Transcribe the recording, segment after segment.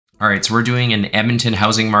All right, so we're doing an Edmonton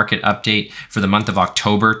housing market update for the month of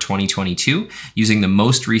October 2022 using the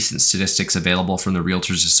most recent statistics available from the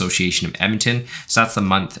Realtors Association of Edmonton. So that's the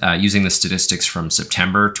month using the statistics from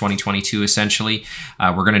September 2022, essentially.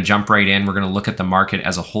 We're going to jump right in. We're going to look at the market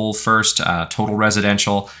as a whole first, total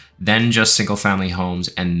residential, then just single family homes,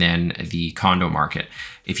 and then the condo market.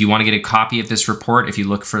 If you want to get a copy of this report, if you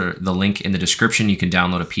look for the link in the description, you can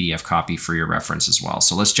download a PDF copy for your reference as well.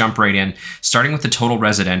 So let's jump right in. Starting with the total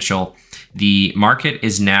residential, the market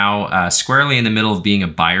is now squarely in the middle of being a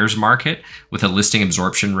buyer's market with a listing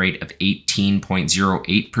absorption rate of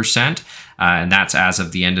 18.08%. And that's as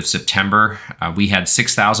of the end of September. We had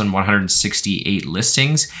 6,168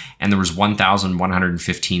 listings and there was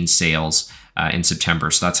 1,115 sales in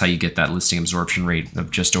September. So that's how you get that listing absorption rate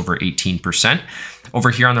of just over 18%. Over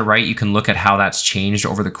here on the right, you can look at how that's changed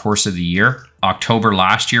over the course of the year. October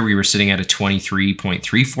last year, we were sitting at a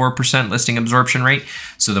 23.34% listing absorption rate.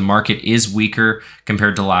 So the market is weaker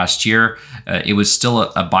compared to last year. It was still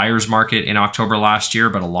a buyer's market in October last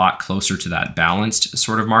year, but a lot closer to that balanced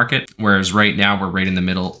sort of market. Whereas right now, we're right in the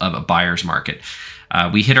middle of a buyer's market.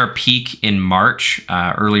 We hit our peak in March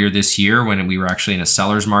earlier this year when we were actually in a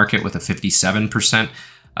seller's market with a 57%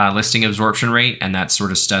 listing absorption rate, and that's sort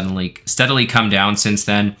of steadily come down since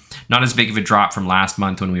then. Not as big of a drop from last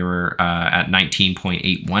month when we were at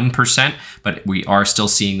 19.81%, but we are still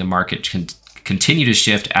seeing the market continue to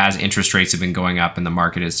shift as interest rates have been going up and the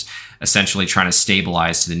market is essentially trying to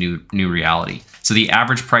stabilize to the new reality. So the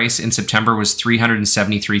average price in September was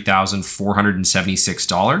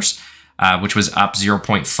 $373,476. Which was up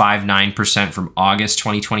 0.59% from August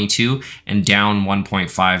 2022 and down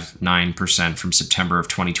 1.59% from September of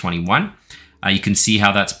 2021. You can see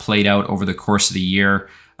how that's played out over the course of the year.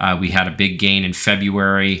 We had a big gain in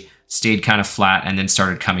February, stayed kind of flat, and then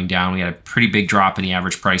started coming down. We had a pretty big drop in the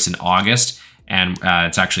average price in August, and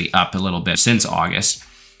it's actually up a little bit since August.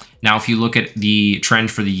 Now, if you look at the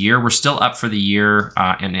trend for the year, we're still up for the year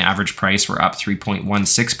in the average price. We're up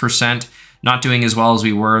 3.16%. Not doing as well as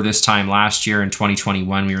we were this time last year. In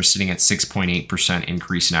 2021, we were sitting at 6.8%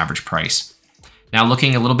 increase in average price. Now,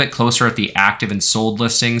 looking a little bit closer at the active and sold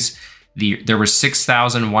listings, there were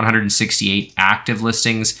 6,168 active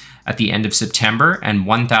listings at the end of September and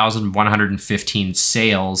 1,115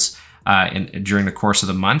 sales during the course of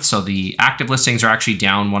the month. So the active listings are actually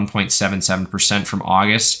down 1.77% from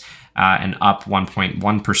August. And up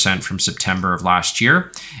 1.1% from September of last year.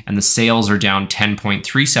 And the sales are down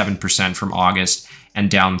 10.37% from August and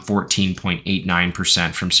down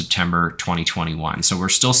 14.89% from September 2021. So we're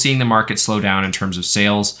still seeing the market slow down in terms of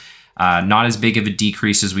sales. Not as big of a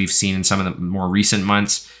decrease as we've seen in some of the more recent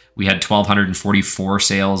months. We had 1,244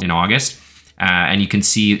 sales in August. And you can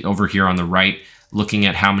see over here on the right, looking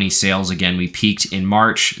at how many sales, again, we peaked in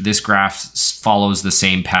March. This graph follows the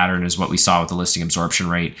same pattern as what we saw with the listing absorption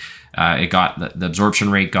rate. The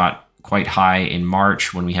absorption rate got quite high in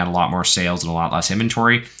March when we had a lot more sales and a lot less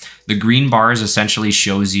inventory. The green bars essentially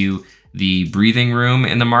shows you the breathing room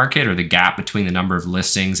in the market, or the gap between the number of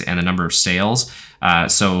listings and the number of sales.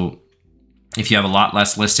 So if you have a lot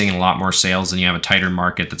less listing and a lot more sales, then you have a tighter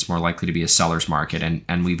market that's more likely to be a seller's market.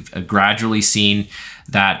 And we've gradually seen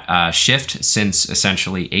that shift since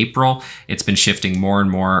essentially April. It's been shifting more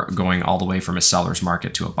and more, going all the way from a seller's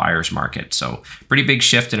market to a buyer's market. So pretty big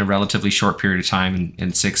shift in a relatively short period of time.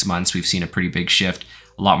 In 6 months, we've seen a pretty big shift,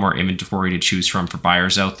 a lot more inventory to choose from for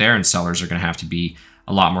buyers out there, and sellers are going to have to be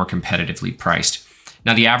a lot more competitively priced.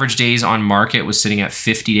 Now, the average days on market was sitting at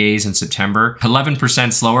 50 days in September,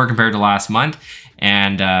 11% slower compared to last month,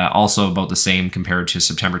 and also about the same compared to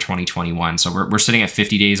September 2021. So we're sitting at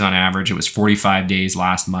 50 days on average. It was 45 days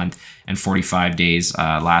last month and 45 days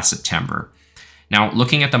last September. Now,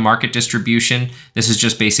 looking at the market distribution, this is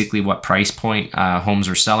just basically what price point homes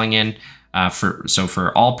are selling in. So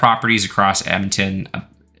for all properties across Edmonton,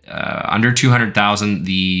 under 200,000,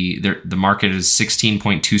 the market is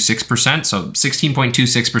 16.26%. So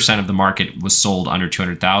 16.26% of the market was sold under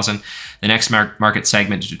 200,000. The next market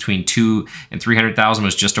segment between 2 and 300,000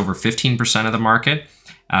 was just over 15% of the market.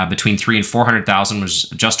 Between 3 and 400,000 was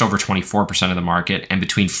just over 24% of the market, and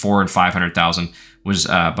between 4 and 500,000 was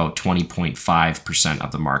about 20.5%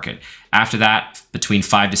 of the market. After that, between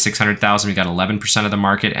 5 to 600,000, we got 11% of the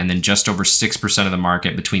market, and then just over 6% of the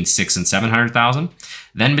market between 6 and 700,000.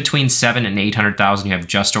 Then between 7 and 800,000, you have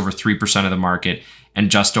just over 3% of the market,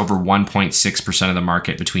 and just over 1.6% of the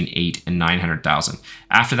market between 8 and 900,000.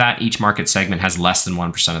 After that, each market segment has less than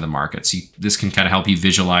 1% of the market. So this can kind of help you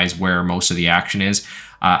visualize where most of the action is.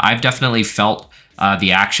 I've definitely felt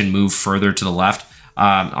the action move further to the left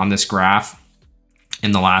on this graph.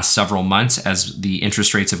 in the last several months as the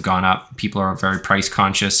interest rates have gone up. People are very price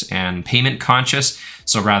conscious and payment conscious.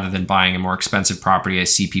 So rather than buying a more expensive property, I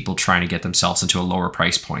see people trying to get themselves into a lower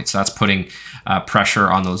price point. So that's putting pressure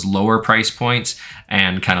on those lower price points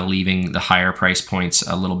and kind of leaving the higher price points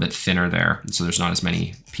a little bit thinner there. So there's not as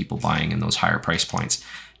many people buying in those higher price points.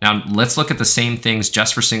 Now let's look at the same things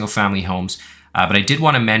just for single family homes. But I did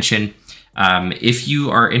want to mention, if you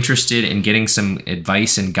are interested in getting some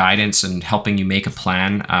advice and guidance and helping you make a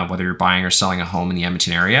plan, whether you're buying or selling a home in the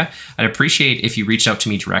Edmonton area, I'd appreciate if you reached out to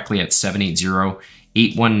me directly at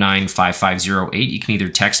 780-819-5508. You can either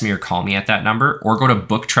text me or call me at that number, or go to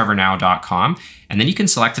booktrevornow.com, and then you can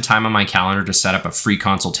select a time on my calendar to set up a free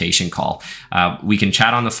consultation call. We can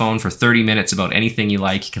chat on the phone for 30 minutes about anything you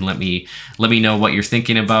like. You can let me know what you're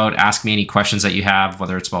thinking about, ask me any questions that you have,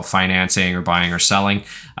 whether it's about financing or buying or selling,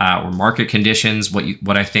 or market conditions,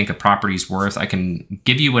 what I think a property's worth. I can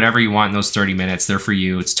give you whatever you want in those 30 minutes. They're for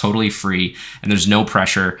you. It's totally free, and there's no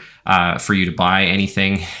pressure for you to buy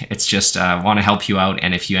anything. It's just want to help you out,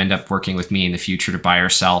 and if you end up working with me in the future to buy or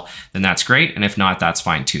sell, then that's great, and if not, that's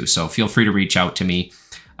fine too. So feel free to reach out to me.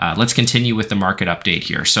 Let's continue with the market update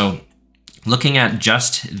here. So looking at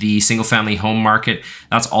just the single family home market,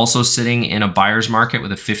 that's also sitting in a buyer's market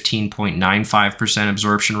with a 15.95%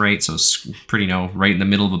 absorption rate. So it's pretty, right in the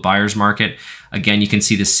middle of a buyer's market. Again, you can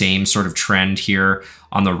see the same sort of trend here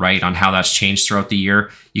on the right on how that's changed throughout the year.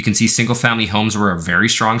 You can see single family homes were a very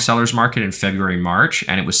strong seller's market in February, March,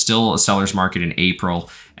 and it was still a seller's market in April,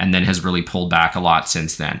 and then has really pulled back a lot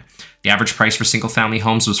since then. The average price for single family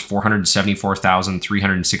homes was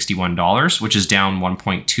 $474,361, which is down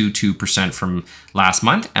 1.22% from last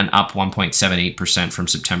month and up 1.78% from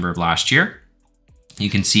September of last year. You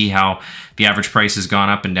can see how the average price has gone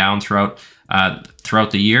up and down throughout the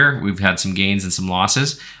year. We've had some gains and some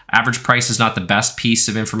losses. Average price is not the best piece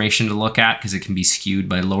of information to look at because it can be skewed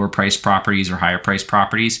by lower priced properties or higher priced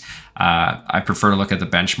properties. I prefer to look at the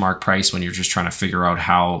benchmark price when you're just trying to figure out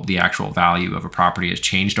how the actual value of a property has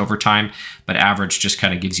changed over time. But average just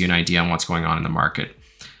kind of gives you an idea on what's going on in the market.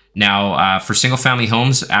 Now, for single family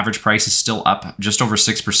homes, average price is still up just over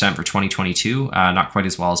 6% for 2022, not quite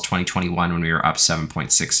as well as 2021 when we were up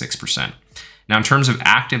 7.66%. Now, in terms of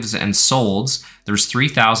actives and solds, there's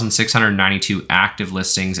 3,692 active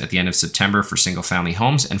listings at the end of September for single family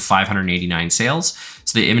homes and 589 sales.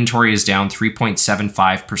 So the inventory is down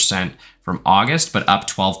 3.75% from August, but up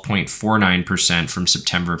 12.49% from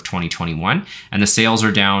September of 2021. And the sales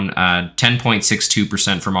are down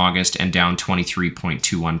 10.62% from August and down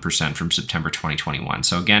 23.21% from September 2021.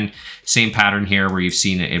 So again, same pattern here where you've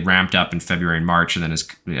seen it ramped up in February and March and then has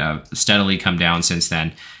steadily come down since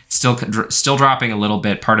then. Still dropping a little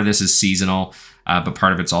bit. Part of this is seasonal, but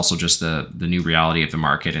part of it's also just the new reality of the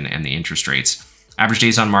market and the interest rates. Average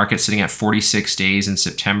days on market sitting at 46 days in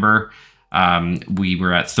September. We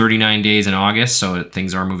were at 39 days in August, so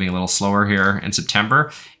things are moving a little slower here in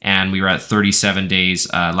September. And we were at 37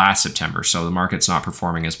 days last September, so the market's not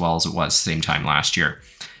performing as well as it was same time last year.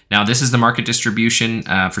 Now, this is the market distribution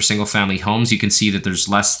for single family homes. You can see that there's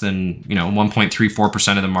less than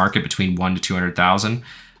 1.34% of the market between 1 to 200,000.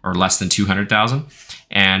 Or less than 200,000,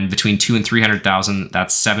 and between 2 and 300,000,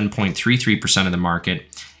 that's 7.33% of the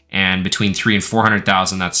market, and between 3 and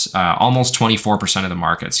 400,000, that's almost 24% of the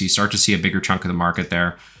market. So you start to see a bigger chunk of the market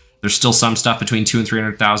there. There's still some stuff between 2 and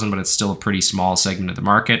 300,000, but it's still a pretty small segment of the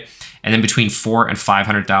market. And then between 4 and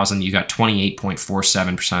 500,000, you got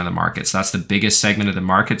 28.47% of the market. So that's the biggest segment of the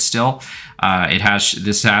market still.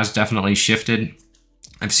 This has definitely shifted.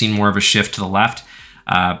 I've seen more of a shift to the left.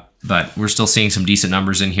 But we're still seeing some decent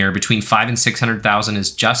numbers in here. Between 5 and 600,000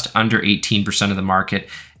 is just under 18% of the market,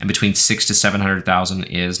 and between 6 to 700,000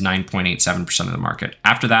 is 9.87% of the market.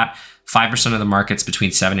 After that, 5% of the market's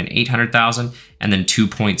between 7 and 800,000, and then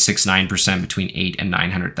 2.69% between 8 and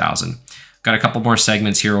 900,000. Got a couple more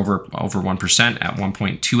segments here over 1% at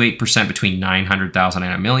 1.28% between 900,000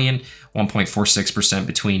 and a million, 1.46%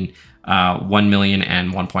 between 1 million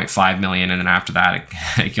and 1.5 million. And then after that,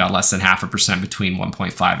 it got less than 0.5% between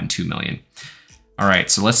 1.5 and 2 million. All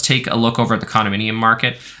right, so let's take a look over at the condominium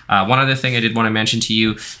market. One other thing I did want to mention to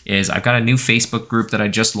you is I've got a new Facebook group that I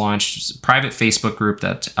just launched. It's a private Facebook group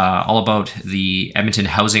that's all about the Edmonton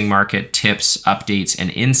housing market, tips, updates,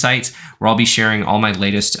 and insights, where I'll be sharing all my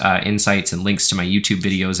latest insights and links to my YouTube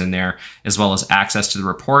videos in there, as well as access to the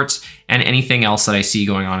reports and anything else that I see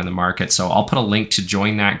going on in the market. So I'll put a link to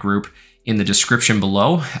join that group in the description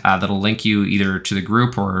below. That'll link you either to the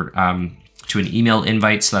group or to an email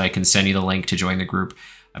invite so that I can send you the link to join the group.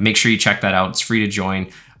 Make sure you check that out. It's free to join.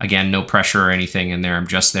 Again, no pressure or anything in there. I'm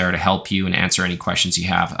just there to help you and answer any questions you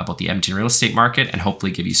have about the Edmonton real estate market and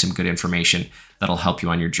hopefully give you some good information that'll help you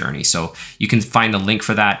on your journey. So you can find the link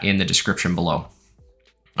for that in the description below.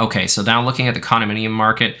 Okay, so now looking at the condominium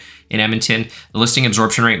market in Edmonton, the listing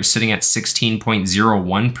absorption rate was sitting at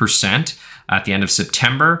 16.01% at the end of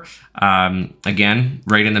September. Again,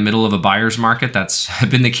 right in the middle of a buyer's market. That's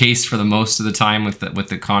been the case for the most of the time with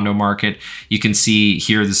the condo market. You can see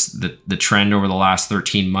here the trend over the last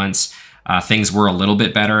 13 months. Things were a little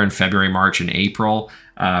bit better in February, March, and April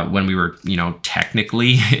when we were,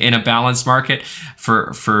 technically in a balanced market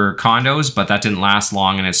for condos, but that didn't last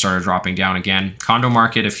long and it started dropping down again. Condo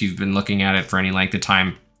market, if you've been looking at it for any length of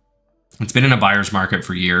time, it's been in a buyer's market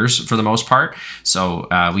for years for the most part. So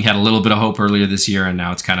we had a little bit of hope earlier this year and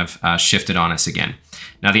now it's kind of shifted on us again.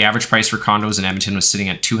 Now the average price for condos in Edmonton was sitting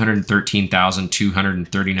at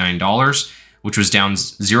 $213,239, which was down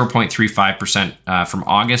 0.35% from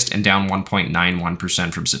August and down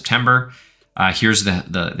 1.91% from September. Here's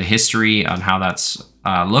the history on how that's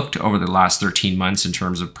looked over the last 13 months in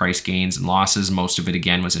terms of price gains and losses. Most of it,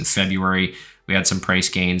 again, was in February. We had some price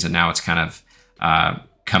gains and now it's kind of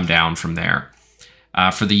come down from there.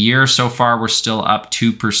 For the year so far, we're still up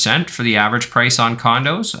 2% for the average price on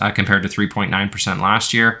condos compared to 3.9%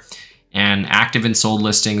 last year. And active and sold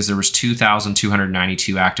listings, there was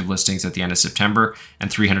 2,292 active listings at the end of September and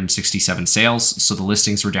 367 sales. So the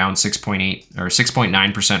listings were down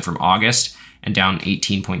 6.9% from August and down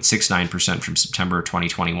 18.69% from September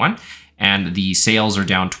 2021. And the sales are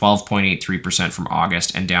down 12.83% from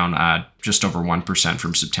August and down just over 1%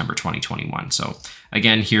 from September 2021. So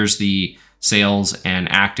again, here's the sales and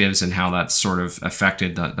actives and how that's sort of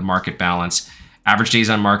affected the market balance. Average days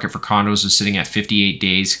on market for condos was sitting at 58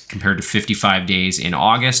 days compared to 55 days in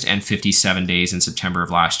August and 57 days in September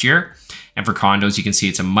of last year. And for condos, you can see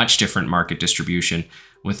it's a much different market distribution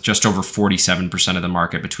with just over 47% of the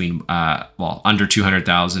market between, under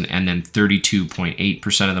 200,000 and then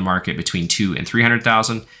 32.8% of the market between 2 and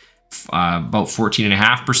 300,000. About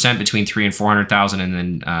 14.5% between 3 and 400,000, and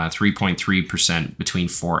then 3.3% between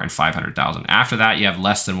 4 and 500,000. After that, you have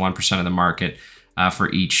less than 1% of the market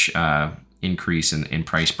for each increase in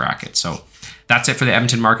price bracket. So that's it for the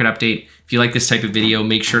Edmonton market update. If you like this type of video,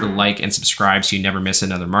 make sure to like and subscribe so you never miss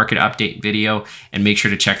another market update video, and make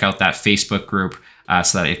sure to check out that Facebook group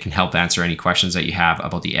so that it can help answer any questions that you have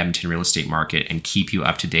about the Edmonton real estate market and keep you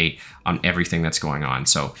up to date on everything that's going on.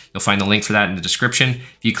 So you'll find the link for that in the description.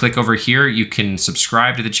 If you click over here, you can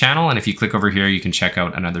subscribe to the channel, and if you click over here, you can check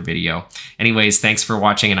out another video. Anyways, thanks for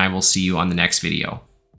watching, and I will see you on the next video.